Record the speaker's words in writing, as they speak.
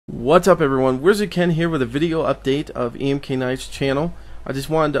What's up, everyone? Wizard Ken here with a video update of EMK Knight's channel. I just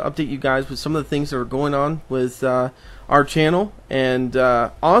wanted to update you guys with some of the things that are going on with our channel, and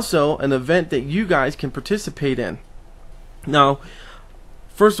also an event that you guys can participate in. Now,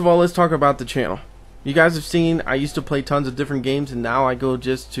 first of all, let's talk about the channel. You guys have seen I used to play tons of different games, and now I go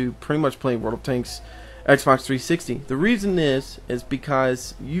just to pretty much play World of Tanks Xbox 360. The reason is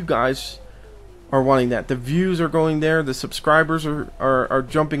because you guys are wanting that. The views are going there, the subscribers are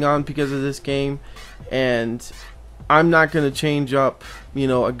jumping on because of this game, and I'm not going to change up, you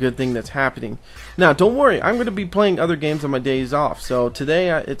know, a good thing that's happening. Now, don't worry, I'm going to be playing other games on my days off. So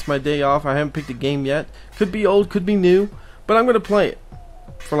today it's my day off. I haven't picked a game yet. Could be old, could be new, but I'm going to play it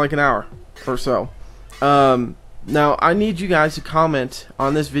for like an hour or so. Now I need you guys to comment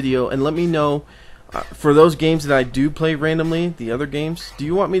on this video and let me know, for those games that I do play randomly, the other games, do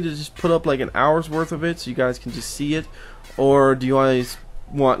you want me to just put up like an hour's worth of it so you guys can just see it, or do you guys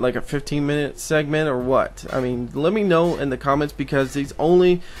want like a 15-minute segment, or what? I mean, let me know in the comments, because these are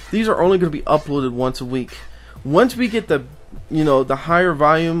only going to be uploaded once a week. Once we get the, you know, the higher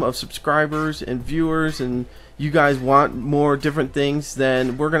volume of subscribers and viewers, and you guys want more different things,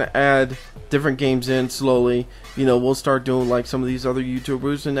 then we're gonna add different games in slowly. You know, we'll start doing like some of these other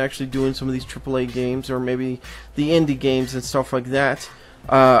YouTubers and actually doing some of these AAA games, or maybe the indie games and stuff like that.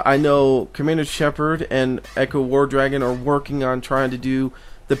 I know Commander Shepard and Echo War Dragon are working on trying to do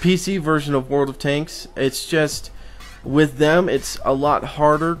the PC version of World of Tanks. It's just, with them, it's a lot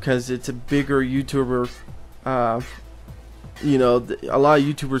harder because it's a bigger YouTuber. You know, a lot of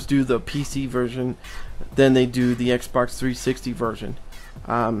YouTubers do the PC version than they do the Xbox 360 version.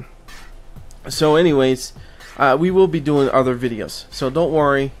 So anyways, we will be doing other videos, so don't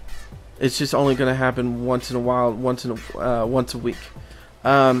worry. It's just only going to happen once in a while, once a week.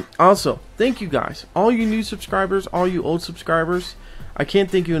 Also, thank you guys, all you new subscribers, all you old subscribers. I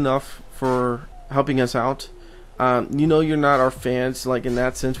can't thank you enough for helping us out. You know, you're not our fans, like in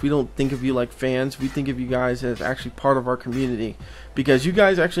that sense. We don't think of you like fans. We think of you guys as actually part of our community, because you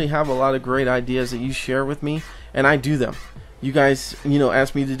guys actually have a lot of great ideas that you share with me, and I do them. You guys, you know,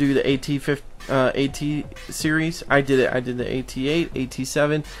 asked me to do the AT series. I did it. I did the AT8,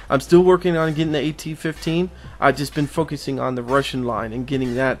 AT7. I'm still working on getting the AT15. I've just been focusing on the Russian line and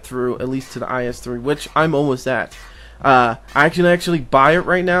getting that through, at least to the IS3, which I'm almost at. I can actually buy it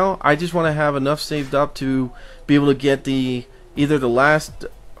right now. I just want to have enough saved up to be able to get either the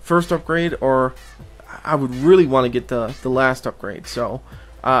first upgrade, or I would really want to get the last upgrade. So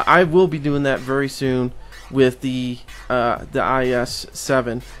I will be doing that very soon with the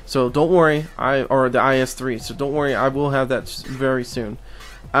IS7. So don't worry, or the IS3. So don't worry, I will have that very soon.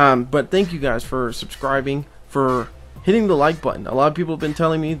 But thank you guys for subscribing, for hitting the like button. A lot of people have been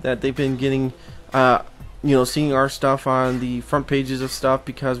telling me that they've been getting you know, seeing our stuff on the front pages of stuff,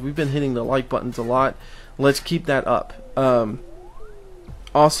 because we've been hitting the like buttons a lot. Let's keep that up.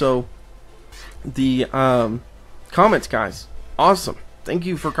 Also, the comments, guys, awesome. Thank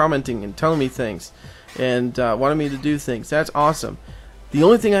you for commenting and telling me things, and wanting me to do things. That's awesome. The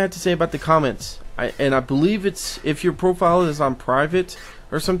only thing I have to say about the comments, and I believe it's, if your profile is on private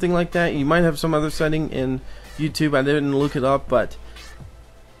or something like that, you might have some other setting in YouTube. I didn't look it up, but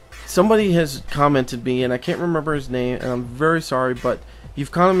somebody has commented me, and I can't remember his name, and I'm very sorry, but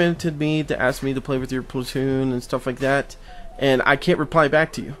you've commented me to ask me to play with your platoon and stuff like that, and I can't reply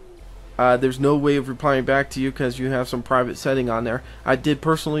back to you. There's no way of replying back to you because you have some private setting on there. I did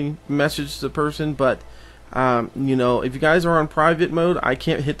personally message the person, but you know, if you guys are on private mode, I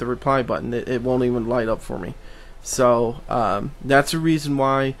can't hit the reply button. It won't even light up for me. So that's the reason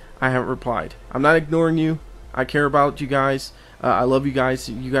why I haven't replied. I'm not ignoring you. I care about you guys. I love you guys.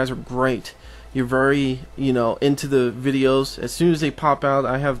 You guys are great. You're very, you know, into the videos. As soon as they pop out,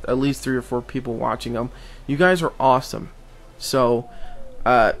 I have at least 3 or 4 people watching them. You guys are awesome. So,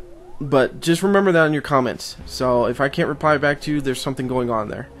 but just remember that in your comments. So if I can't reply back to you, there's something going on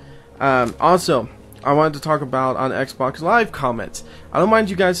there. Also, I wanted to talk about on Xbox Live comments. I don't mind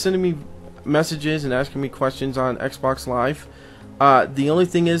you guys sending me messages and asking me questions on Xbox Live. The only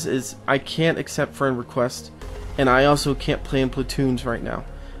thing is I can't accept friend requests, and I also can't play in platoons right now.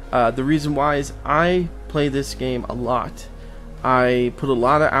 The reason why is I play this game a lot. I put a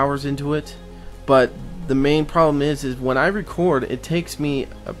lot of hours into it, but the main problem is when I record, it takes me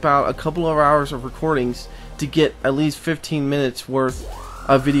about a couple of hours of recordings to get at least 15 minutes worth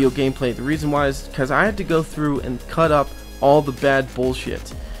of video gameplay. The reason why is because I had to go through and cut up all the bad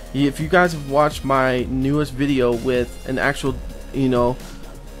bullshit. If you guys have watched my newest video with an actual, you know,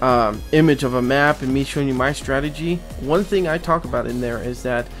 image of a map and me showing you my strategy, one thing I talk about in there is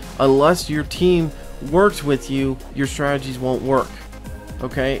that unless your team works with you, your strategies won't work.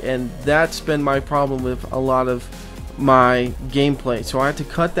 okay, and that's been my problem with a lot of my gameplay. So I had to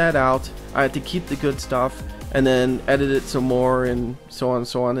cut that out. I had to keep the good stuff and then edit it some more and so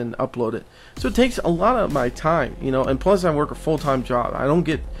on and upload it. So it takes a lot of my time, you know, and plus I work a full-time job. I don't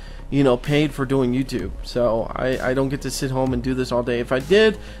get, you know, paid for doing YouTube, so I don't get to sit home and do this all day. If I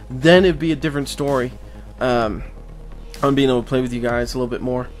did, then it'd be a different story. I'm being able to play with you guys a little bit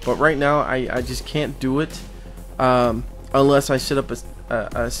more, but right now I just can't do it unless I set up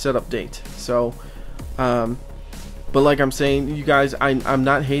a setup date. So but like I'm saying, you guys, I'm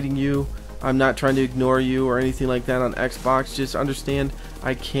not hating you. I'm not trying to ignore you or anything like that on Xbox. Just understand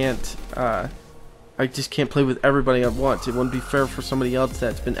I just can't play with everybody at once. It wouldn't be fair for somebody else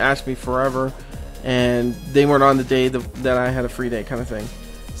that's been asking me forever and they weren't on the day that I had a free day, kind of thing.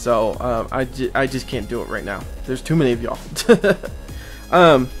 So I just can't do it right now. There's too many of y'all.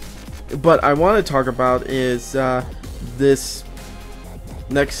 But I want to talk about is this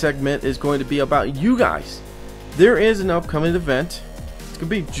next segment is going to be about you guys. There is an upcoming event. It's going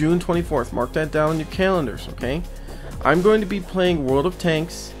to be June 24th. Mark that down on your calendars, okay? I'm going to be playing World of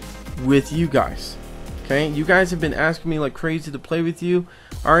Tanks with you guys. Okay, you guys have been asking me like crazy to play with you.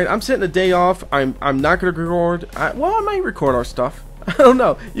 Alright, I'm setting a day off. I'm not going to record. Well, I might record our stuff. I don't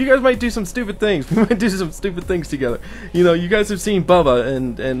know. You guys might do some stupid things. We might do some stupid things together. You know, you guys have seen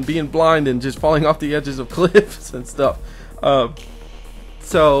Bubba and being blind and just falling off the edges of cliffs and stuff.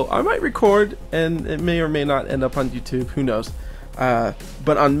 So I might record, and it may or may not end up on YouTube. Who knows?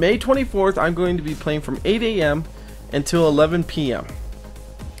 But on May 24th, I'm going to be playing from 8 a.m. until 11 p.m.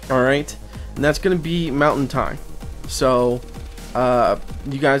 Alright? And that's going to be Mountain Time. So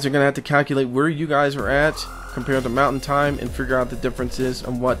you guys are going to have to calculate where you guys are at compared to Mountain Time and figure out the differences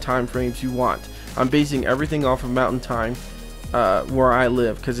and what time frames you want. I'm basing everything off of Mountain Time where I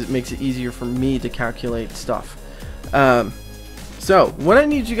live because it makes it easier for me to calculate stuff. So what I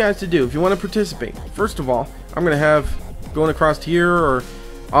need you guys to do if you want to participate, first of all, I'm going to have going across here or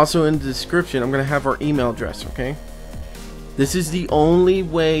also in the description, I'm going to have our email address, okay? This is the only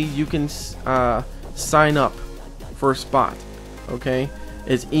way you can sign up for a spot, okay?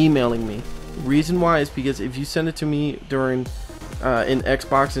 Is emailing me. Reason why is because if you send it to me during in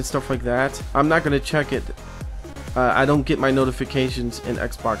Xbox and stuff like that, I'm not going to check it. I don't get my notifications in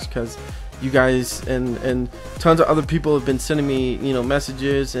Xbox because you guys and tons of other people have been sending me, you know,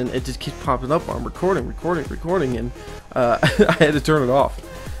 messages, and it just keeps popping up. I'm recording, and I had to turn it off.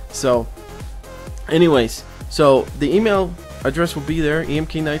 So anyways, so the email address will be there,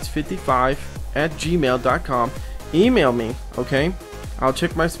 emknights55@gmail.com. Email me, okay? I'll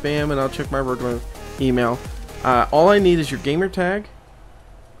check my spam and I'll check my regular email. All I need is your gamer tag.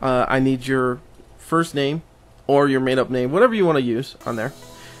 I need your first name or your made up name, whatever you want to use on there.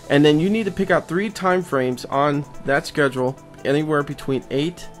 And then you need to pick out 3 time frames on that schedule, anywhere between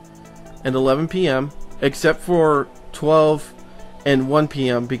 8 and 11 p.m. except for 12 and 1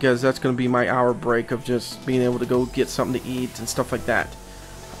 p.m. because that's going to be my hour break of just being able to go get something to eat and stuff like that.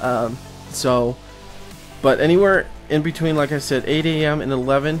 But anywhere in between, like I said, 8 a.m. and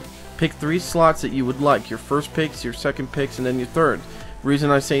 11, pick 3 slots that you would like. Your first picks, your second picks, and then your third.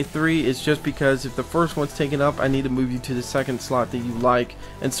 Reason I say 3 is just because if the first one's taken up, I need to move you to the second slot that you like,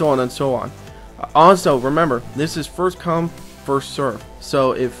 and so on and so on. Also, remember, this is first come, first serve.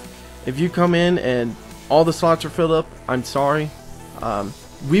 So if you come in and all the slots are filled up, I'm sorry.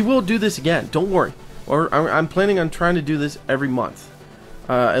 We will do this again. Don't worry. Or I'm planning on trying to do this every month.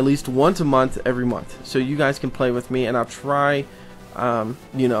 At least once a month, every month. So you guys can play with me, and I'll try,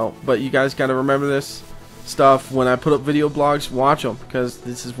 you know, but you guys got to remember this stuff. When I put up video blogs, watch them, because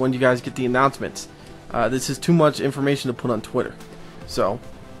this is when you guys get the announcements. This is too much information to put on Twitter. So,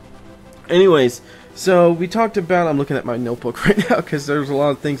 anyways, so we talked about, I'm looking at my notebook right now, because there's a lot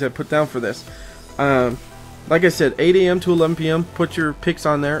of things I put down for this. Like I said, 8 a.m. to 11 p.m., put your picks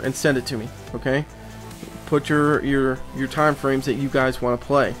on there and send it to me, okay? Put your time frames that you guys want to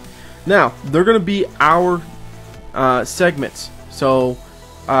play. Now they're going to be hour segments, so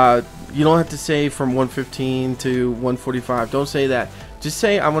you don't have to say from 1:15 to 1:45. Don't say that. Just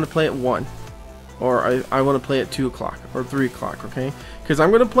say I want to play at 1, or I want to play at 2 o'clock or 3 o'clock, okay? Because I'm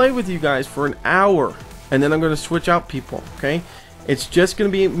going to play with you guys for an hour, and then I'm going to switch out people, okay? It's just going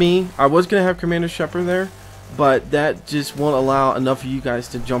to be me. I was going to have Commander Shepard there, but that just won't allow enough of you guys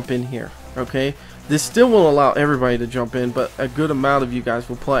to jump in here, okay? This still won't allow everybody to jump in, but a good amount of you guys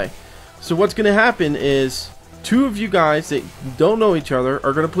will play. So what's going to happen is 2 of you guys that don't know each other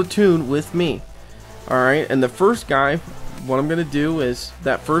are going to platoon with me. Alright, and the first guy, what I'm going to do is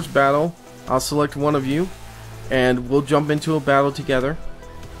that first battle, I'll select one of you, and we'll jump into a battle together.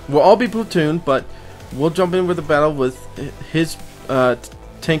 We'll all be platooned, but we'll jump in with a battle with his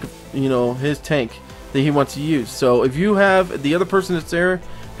tank, his tank that he wants to use. So if you have the other person that's there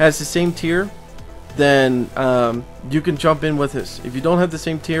has the same tier, then you can jump in with us. If you don't have the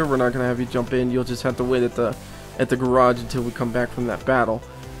same tier, we're not gonna have you jump in. You'll just have to wait at the garage until we come back from that battle.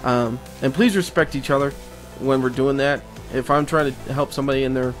 And please respect each other when we're doing that. If I'm trying to help somebody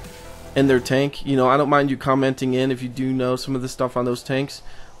in their tank, I don't mind you commenting in if you do know some of the stuff on those tanks,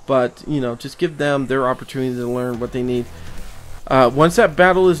 but just give them their opportunity to learn what they need. Once that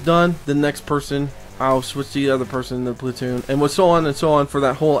battle is done, the next person, I'll switch to the other person in the platoon, and so on and so on for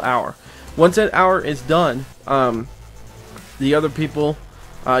that whole hour. Once that hour is done, the other people,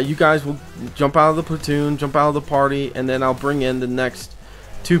 you guys will jump out of the platoon, jump out of the party, and then I'll bring in the next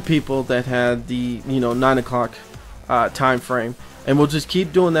 2 people that had the 9 o'clock time frame, and we'll just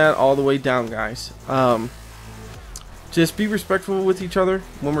keep doing that all the way down, guys. Just be respectful with each other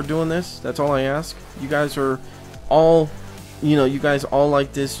when we're doing this. That's all I ask. You guys are all, you guys all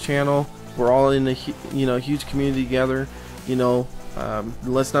like this channel. We're all in a huge community together.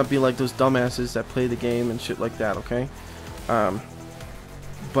 Let's not be like those dumbasses that play the game and shit like that, okay?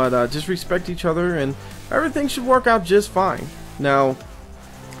 But just respect each other, and everything should work out just fine. Now,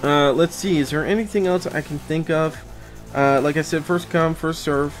 let's see. Is there anything else I can think of? Like I said, first come, first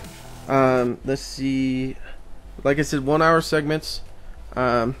serve. Let's see. Like I said, 1 hour segments.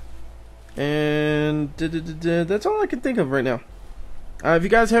 And that's all I can think of right now. If you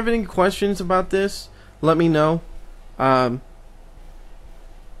guys have any questions about this, let me know. I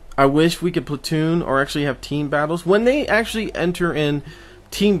wish we could platoon or actually have team battles. When they actually enter in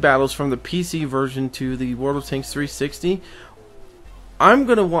team battles from the PC version to the World of Tanks 360, I'm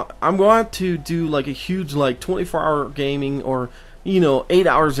going to do like a huge 24-hour gaming, or 8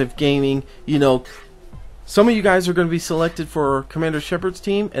 hours of gaming. Some of you guys are going to be selected for Commander Shepard's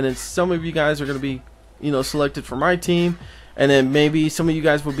team, and then some of you guys are going to be selected for my team, and then maybe some of you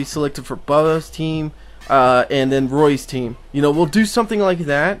guys will be selected for Bubba's team, and then Roy's team. We'll do something like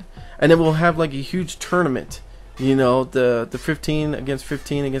that, and then we'll have like a huge tournament. The 15 against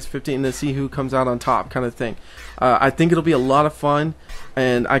 15 against 15, and then see who comes out on top, kind of thing. I think it'll be a lot of fun,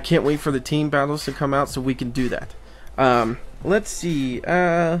 and I can't wait for the team battles to come out so we can do that. Let's see.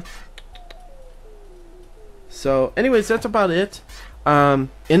 So, anyways, that's about it.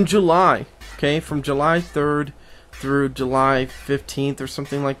 In July, okay, from July 3rd through July 15th or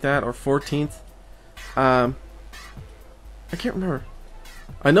something like that, or 14th. I can't remember.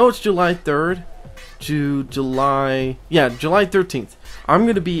 I know it's July 3rd to July 13th. I'm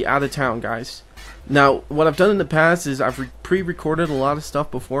going to be out of town, guys. Now, what I've done in the past is I've pre-recorded a lot of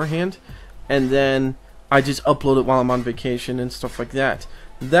stuff beforehand, and then I just upload it while I'm on vacation and stuff like that.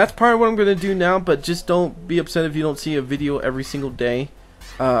 That's probably what I'm going to do now, but just don't be upset if you don't see a video every single day.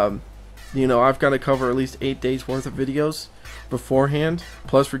 I've got to cover at least 8 days worth of videos beforehand,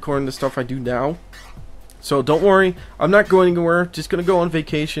 plus recording the stuff I do now. So don't worry, I'm not going anywhere, just going to go on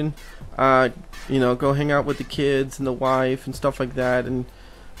vacation. Go hang out with the kids and the wife and stuff like that, and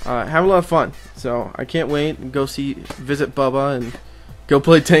have a lot of fun. So I can't wait and go visit Bubba and go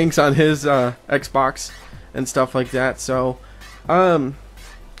play tanks on his Xbox and stuff like that. So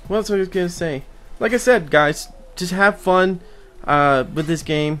what else was I gonna say? Like I said, guys, just have fun with this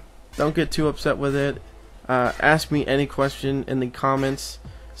game. Don't get too upset with it. Ask me any question in the comments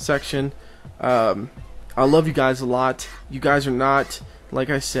section. I love you guys a lot. You guys are not, like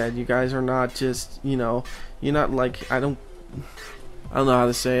I said, you guys are not just, you're not like, I don't know how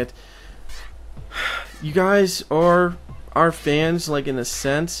to say it. You guys are our fans, like, in a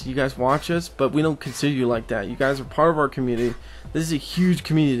sense. You guys watch us, but we don't consider you like that. You guys are part of our community. This is a huge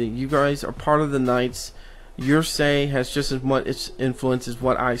community. You guys are part of the Knights. Your say has just as much influence as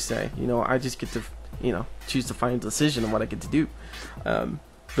what I say. I just get to, choose the final decision on what I get to do.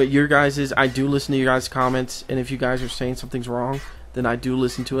 But your guys' I do listen to your guys' comments, and if you guys are saying something's wrong, then I do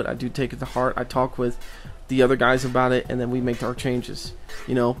listen to it. I do take it to heart. I talk with the other guys about it, and then we make our changes.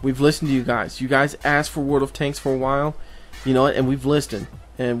 We've listened to you guys. You guys asked for World of Tanks for a while, and we've listened,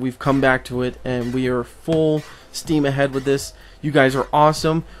 and we've come back to it, and we are full steam ahead with this. You guys are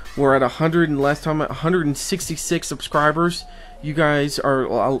awesome. We're at 166 subscribers. You guys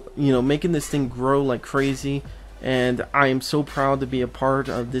are, making this thing grow like crazy, and I am so proud to be a part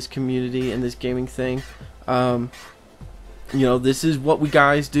of this community and this gaming thing. This is what we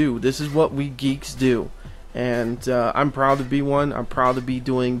guys do. This is what we geeks do. And I'm proud to be one. I'm proud to be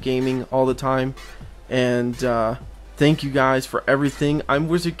doing gaming all the time. And thank you guys for everything. I'm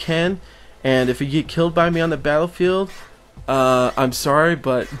Wizard Ken, and if you get killed by me on the battlefield, I'm sorry,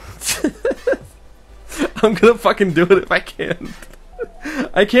 but I'm gonna fucking do it if I can.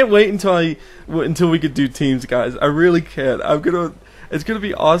 I can't wait until I until we could do teams, guys. I really can't. It's gonna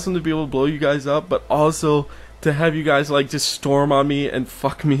be awesome to be able to blow you guys up, but also to have you guys like just storm on me and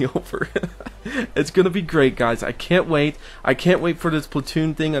fuck me over. It's gonna be great, guys. I can't wait. I can't wait for this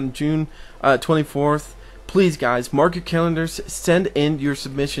platoon thing on June 24th. Please, guys, mark your calendars. Send in your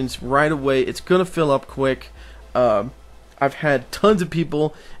submissions right away. It's gonna fill up quick. I've had tons of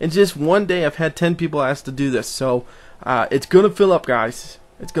people, in just one day I've had 10 people ask to do this, so it's gonna fill up, guys.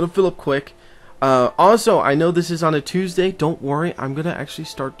 It's gonna fill up quick. Also, I know this is on a Tuesday. Don't worry, I'm gonna actually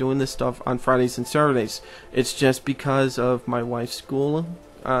start doing this stuff on Fridays and Saturdays. It's just because of my wife's school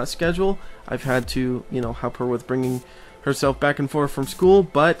schedule. I've had to, help her with bringing herself back and forth from school,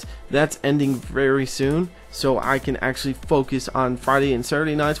 but that's ending very soon, so I can actually focus on Friday and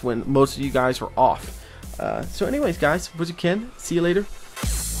Saturday nights when most of you guys are off. So anyways, guys, was it Ken? See you later.